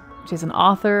Peters. She's an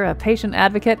author, a patient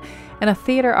advocate, and a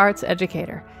theater arts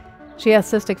educator. She has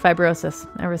cystic fibrosis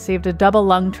and received a double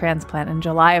lung transplant in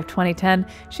July of 2010.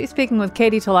 She's speaking with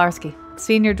Katie Tolarski,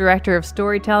 Senior Director of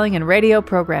Storytelling and Radio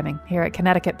Programming here at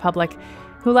Connecticut Public,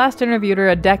 who last interviewed her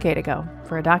a decade ago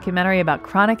for a documentary about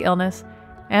chronic illness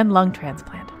and lung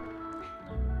transplant.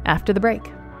 After the break.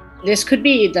 This could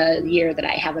be the year that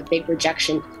I have a big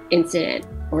rejection incident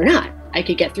or not. I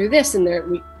could get through this, and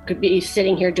we could be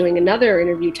sitting here doing another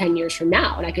interview 10 years from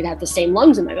now, and I could have the same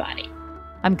lungs in my body.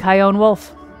 I'm Chion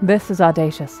Wolf. This is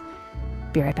Audacious.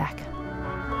 Be right back.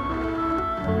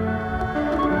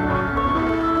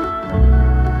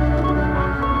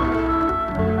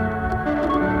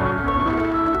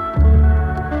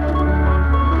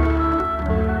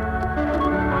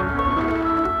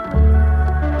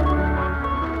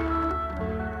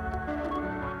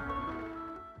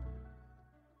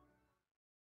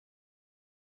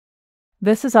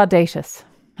 This is Audacious.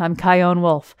 I'm Chion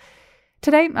Wolf.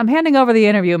 Today, I'm handing over the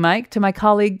interview mic to my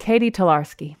colleague Katie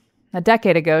Tolarski. A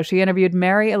decade ago, she interviewed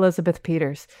Mary Elizabeth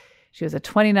Peters. She was a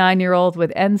 29-year-old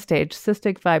with end-stage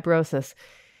cystic fibrosis.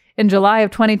 In July of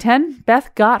 2010,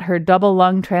 Beth got her double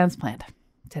lung transplant.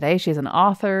 Today, she's an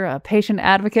author, a patient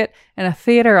advocate, and a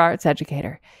theater arts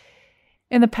educator.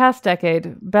 In the past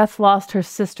decade, Beth lost her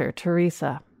sister,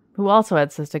 Teresa, who also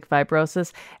had cystic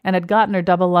fibrosis and had gotten her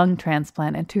double lung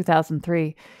transplant in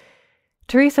 2003.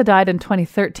 Teresa died in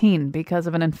 2013 because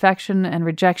of an infection and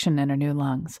rejection in her new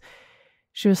lungs.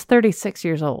 She was 36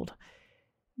 years old.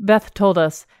 Beth told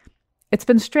us, "It's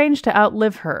been strange to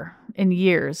outlive her in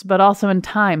years, but also in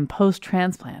time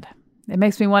post-transplant. It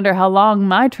makes me wonder how long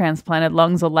my transplanted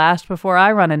lungs will last before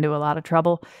I run into a lot of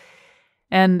trouble.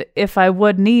 And if I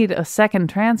would need a second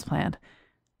transplant,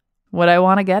 would I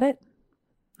want to get it?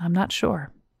 I'm not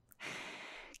sure."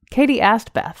 Katie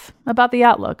asked Beth about the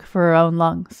outlook for her own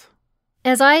lungs.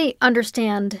 As I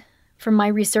understand from my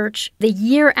research, the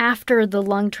year after the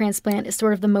lung transplant is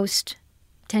sort of the most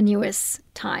tenuous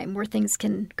time where things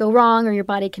can go wrong or your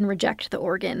body can reject the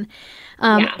organ.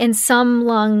 And some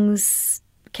lungs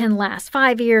can last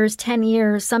 5 years, 10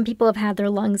 years. Some people have had their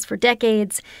lungs for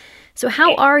decades. So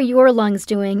how are your lungs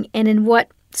doing, and in what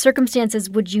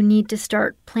circumstances would you need to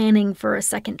start planning for a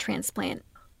second transplant?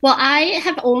 Well, I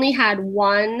have only had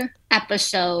one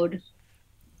episode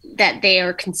that they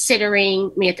are considering.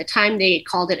 I mean, at the time they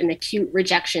called it an acute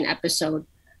rejection episode,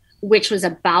 which was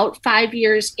about 5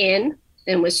 years in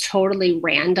and was totally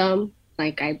random.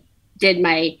 Like I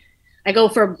go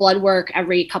for blood work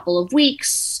every couple of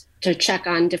weeks to check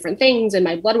on different things, and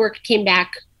my blood work came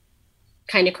back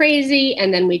kind of crazy.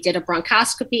 And then we did a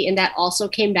bronchoscopy, and that also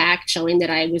came back showing that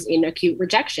I was in acute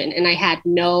rejection, and I had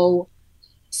no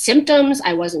symptoms.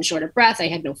 I wasn't short of breath. I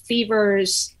had no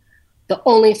fevers. The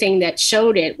only thing that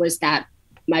showed it was that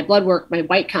my blood work, my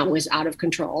white count was out of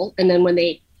control. And then when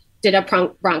they did a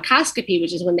bronchoscopy,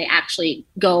 which is when they actually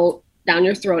go down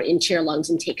your throat into your lungs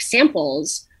and take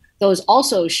samples, those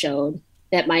also showed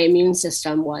that my immune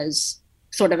system was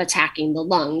sort of attacking the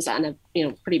lungs on a,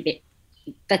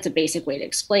 that's a basic way to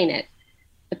explain it.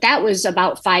 But that was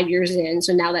about 5 years in.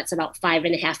 So now that's about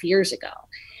 5.5 years ago.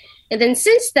 And then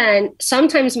since then,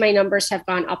 sometimes my numbers have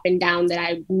gone up and down that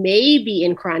I may be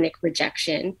in chronic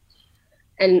rejection.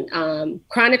 And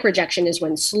chronic rejection is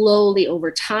when slowly over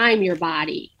time your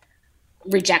body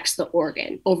rejects the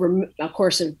organ over a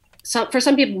course of, for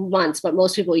some people months, but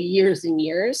most people years and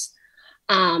years.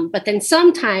 But then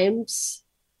sometimes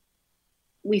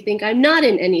we think I'm not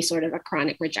in any sort of a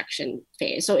chronic rejection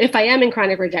phase. So if I am in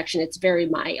chronic rejection, it's very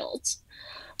mild.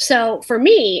 So for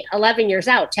me, 11 years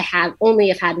out, to have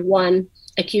had one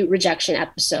acute rejection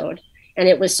episode, and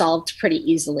it was solved pretty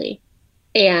easily.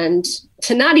 And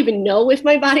to not even know if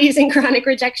my body is in chronic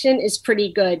rejection is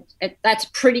pretty good. That's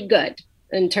pretty good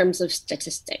in terms of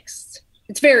statistics.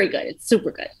 It's very good. It's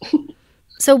super good.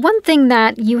 So one thing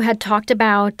that you had talked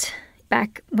about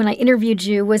back when I interviewed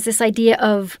you was this idea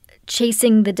of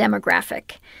chasing the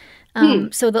demographic.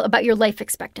 About your life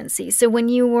expectancy. So when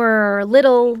you were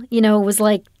little, it was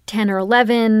like 10 or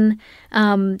 11.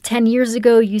 10 years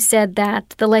ago, you said that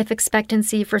the life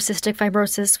expectancy for cystic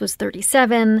fibrosis was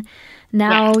 37.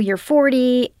 Now you're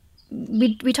 40.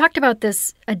 We talked about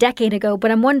this a decade ago,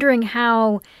 but I'm wondering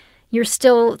how you're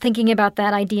still thinking about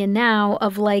that idea now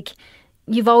of like,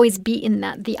 you've always beaten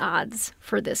the odds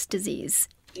for this disease.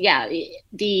 Yeah,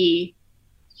 the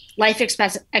life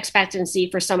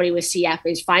expectancy for somebody with CF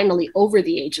is finally over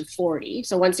the age of 40.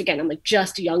 So once again, I'm like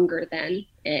just younger than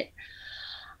it.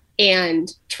 And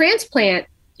transplant,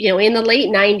 in the late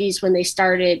 90s when they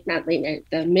started,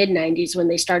 the mid 90s when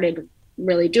they started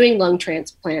really doing lung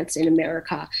transplants in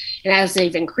America, and as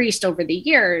they've increased over the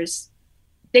years,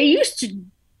 they used to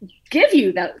give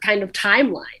you that kind of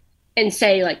timeline and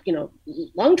say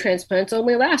lung transplants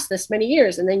only last this many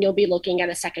years, and then you'll be looking at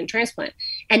a second transplant.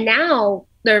 And now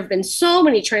there have been so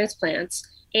many transplants,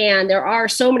 and there are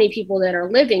so many people that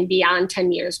are living beyond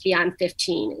 10 years, beyond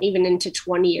 15, even into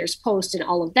 20 years post and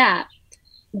all of that,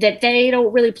 that they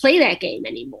don't really play that game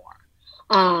anymore.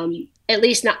 At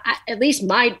least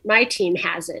my team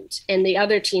hasn't, and the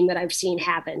other team that I've seen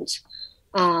haven't,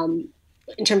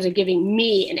 in terms of giving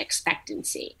me an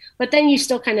expectancy. But then you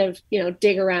still kind of,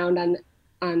 dig around on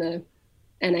the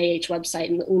NIH website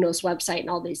and the UNOS website and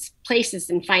all these places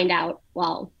and find out,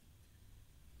 well,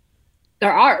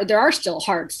 there are still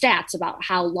hard stats about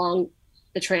how long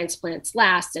the transplants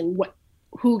last and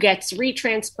who gets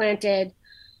retransplanted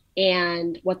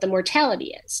and what the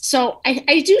mortality is. So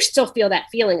I do still feel that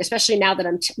feeling, especially now that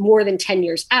I'm more than 10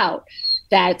 years out,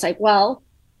 that it's like, well,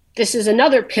 this is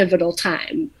another pivotal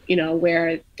time,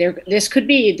 where this could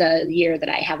be the year that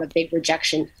I have a big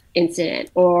rejection incident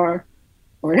or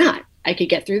not. I could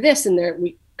get through this, and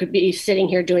we could be sitting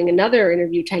here doing another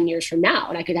interview 10 years from now,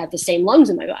 and I could have the same lungs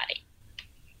in my body.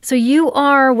 So you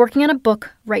are working on a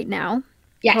book right now.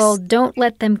 Yes. Called Don't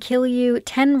Let Them Kill You,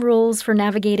 10 Rules for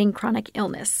Navigating Chronic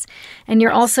Illness. And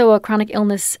you're also a chronic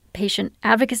illness patient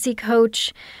advocacy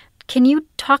coach. Can you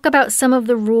talk about some of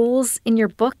the rules in your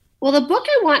book? Well, the book,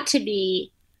 I want to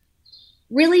be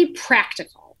really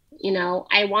practical.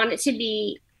 I want it to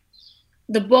be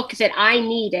the book that I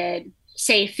needed,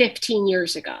 say, 15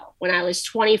 years ago when I was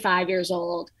 25 years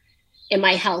old and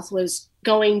my health was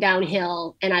going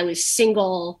downhill and I was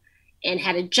single and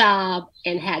had a job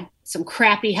and had some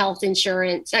crappy health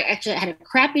insurance. Actually, I had a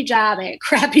crappy job. I had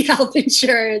crappy health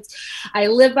insurance. I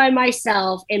lived by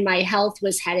myself and my health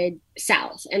was headed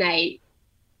south. And I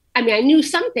knew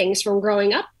some things from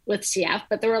growing up with CF,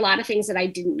 but there were a lot of things that I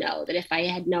didn't know that if I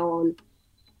had known,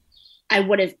 I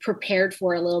would have prepared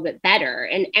for a little bit better.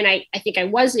 And I think I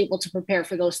was able to prepare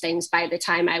for those things by the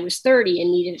time I was 30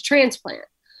 and needed a transplant.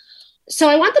 So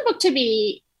I want the book to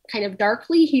be kind of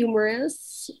darkly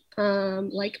humorous,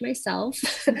 like myself,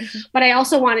 but I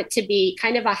also want it to be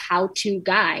kind of a how-to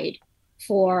guide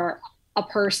for a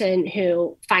person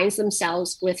who finds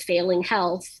themselves with failing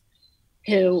health,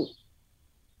 who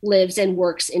lives and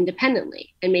works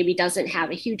independently and maybe doesn't have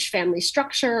a huge family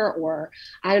structure or,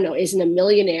 isn't a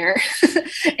millionaire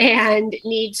and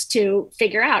needs to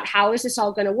figure out, how is this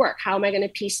all going to work? How am I going to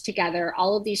piece together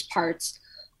all of these parts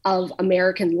of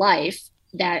American life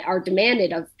that are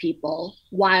demanded of people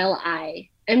while I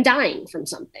am dying from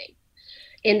something?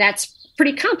 And that's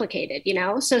pretty complicated,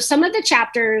 So some of the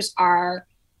chapters are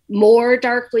more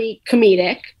darkly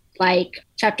comedic, like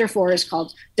chapter 4 is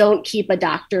called Don't Keep a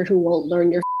Doctor Who Won't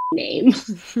Learn Your name.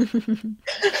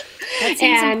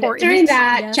 And important. During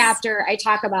that chapter, I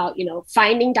talk about,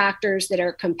 finding doctors that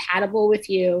are compatible with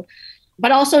you,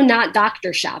 but also not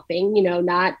doctor shopping,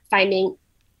 not finding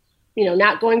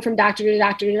not going from doctor to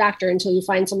doctor to doctor until you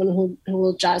find someone who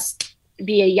will just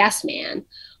be a yes man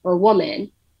or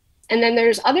woman. And then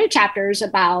there's other chapters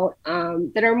about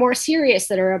that are more serious,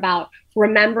 that are about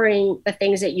remembering the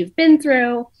things that you've been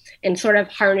through and sort of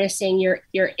harnessing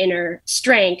your inner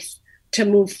strength to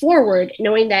move forward,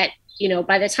 knowing that,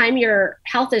 by the time your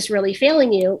health is really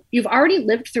failing you, you've already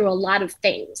lived through a lot of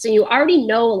things, and you already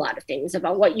know a lot of things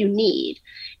about what you need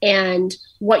and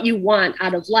what you want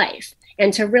out of life.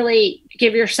 And to really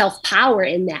give yourself power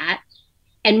in that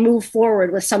and move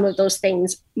forward with some of those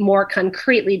things more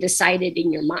concretely decided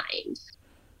in your mind.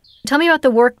 Tell me about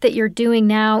the work that you're doing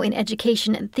now in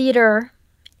education and theater,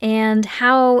 and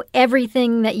how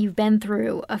everything that you've been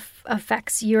through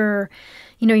affects your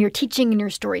teaching and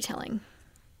your storytelling.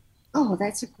 Oh,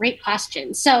 that's a great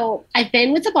question. So I've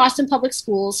been with the Boston Public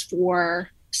Schools for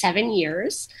 7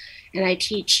 years, and I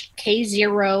teach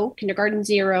K0, kindergarten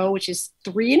 0, which is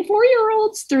 3 and 4 year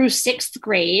olds through 6th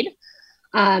grade.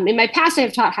 In my past,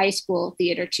 I've taught high school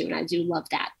theater too, and I do love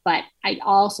that. But I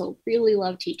also really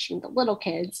love teaching the little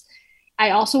kids.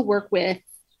 I also work with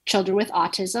children with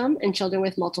autism and children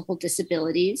with multiple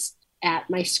disabilities at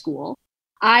my school.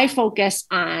 I focus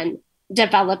on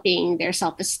developing their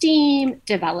self-esteem,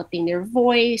 developing their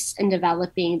voice, and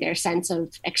developing their sense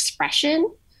of expression.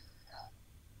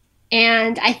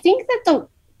 And I think that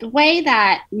the way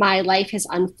that my life has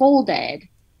unfolded,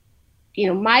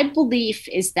 my belief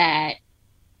is that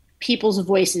people's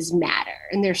voices matter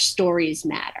and their stories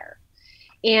matter.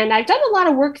 And I've done a lot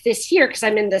of work this year, because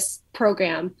I'm in this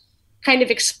program, kind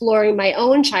of exploring my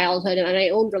own childhood and my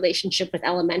own relationship with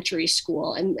elementary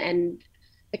school and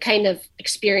the kind of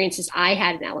experiences I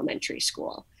had in elementary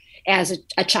school as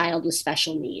a child with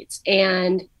special needs.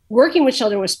 And working with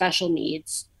children with special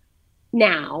needs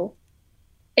now,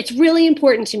 it's really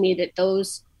important to me that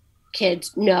those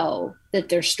kids know that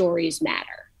their stories matter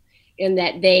and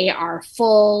that they are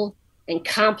full and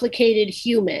complicated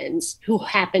humans who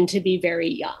happen to be very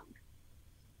young.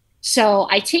 So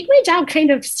I take my job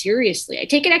kind of seriously. I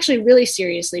take it actually really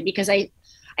seriously, because I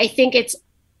think it's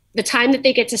the time that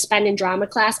they get to spend in drama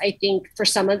class. I think for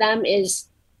some of them, it's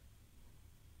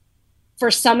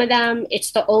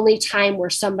the only time where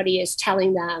somebody is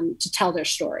telling them to tell their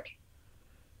story.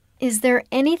 Is there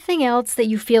anything else that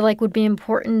you feel like would be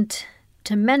important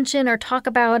to mention or talk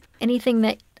about? Anything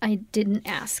that I didn't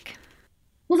ask?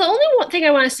 Well, the only one thing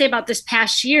I want to say about this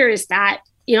past year is that,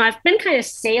 I've been kind of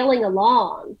sailing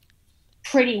along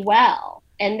pretty well.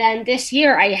 And then this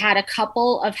year I had a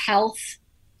couple of health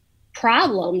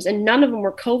problems, and none of them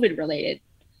were COVID related,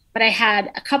 but I had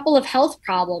a couple of health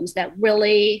problems that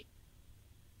really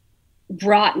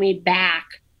brought me back,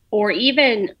 or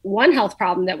even one health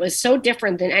problem that was so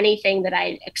different than anything that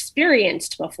I'd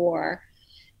experienced before.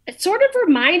 It sort of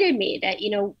reminded me that,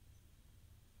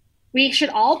 we should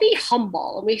all be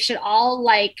humble, and we should all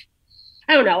I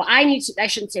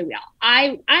shouldn't say we all,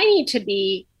 I need to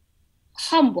be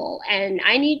humble, and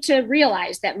I need to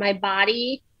realize that my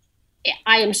body,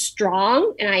 I am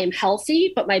strong and I am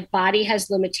healthy, but my body has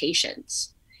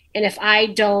limitations. And if I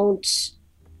don't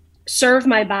serve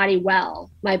my body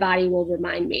well, my body will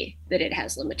remind me that it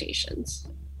has limitations.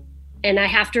 And I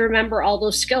have to remember all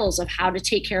those skills of how to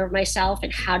take care of myself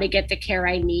and how to get the care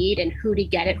I need and who to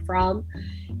get it from,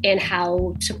 and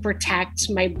how to protect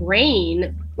my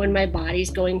brain when my body's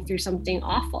going through something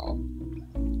awful.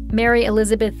 Mary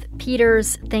Elizabeth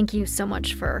Peters, thank you so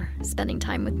much for spending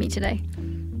time with me today.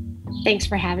 Thanks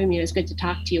for having me. It was good to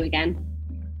talk to you again.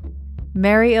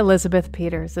 Mary Elizabeth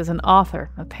Peters is an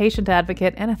author, a patient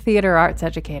advocate, and a theater arts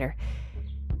educator.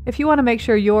 If you want to make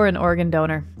sure you're an organ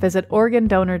donor, visit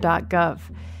organdonor.gov.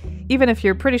 Even if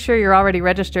you're pretty sure you're already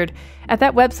registered, at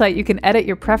that website you can edit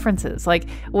your preferences. Like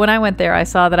when I went there, I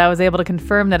saw that I was able to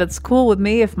confirm that it's cool with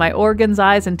me if my organs,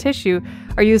 eyes, and tissue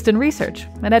are used in research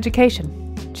and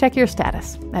education. Check your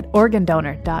status at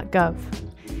organdonor.gov.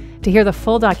 To hear the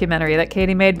full documentary that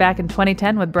Katie made back in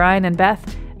 2010 with Brian and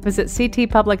Beth, visit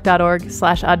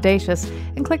ctpublic.org/audacious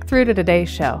and click through to today's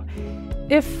show.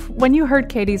 If, when you heard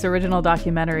Katie's original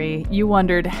documentary, you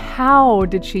wondered, how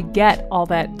did she get all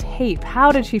that tape?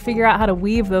 How did she figure out how to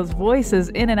weave those voices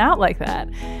in and out like that?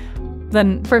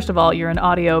 Then, first of all, you're an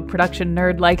audio production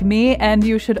nerd like me, and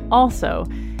you should also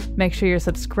make sure you're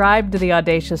subscribed to the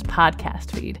Audacious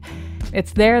podcast feed.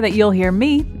 It's there that you'll hear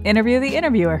me interview the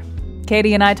interviewer.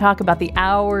 Katie and I talk about the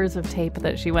hours of tape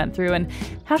that she went through and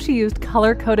how she used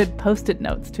color-coded Post-it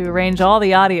notes to arrange all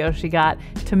the audio she got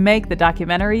to make the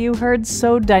documentary you heard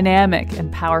so dynamic and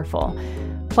powerful.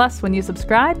 Plus, when you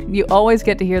subscribe, you always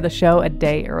get to hear the show a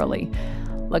day early.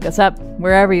 Look us up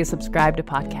wherever you subscribe to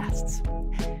podcasts.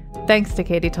 Thanks to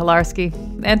Katie Tolarski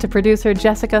and to producer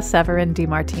Jessica Severin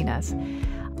DeMartinez.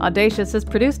 Audacious is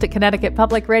produced at Connecticut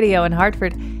Public Radio in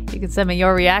Hartford. You can send me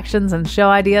your reactions and show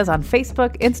ideas on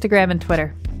Facebook, Instagram, and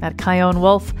Twitter at Chion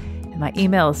Wolf. And my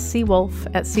email is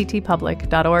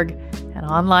cwolf@ctpublic.org. And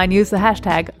online, use the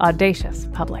hashtag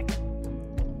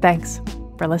AudaciousPublic. Thanks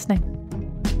for listening.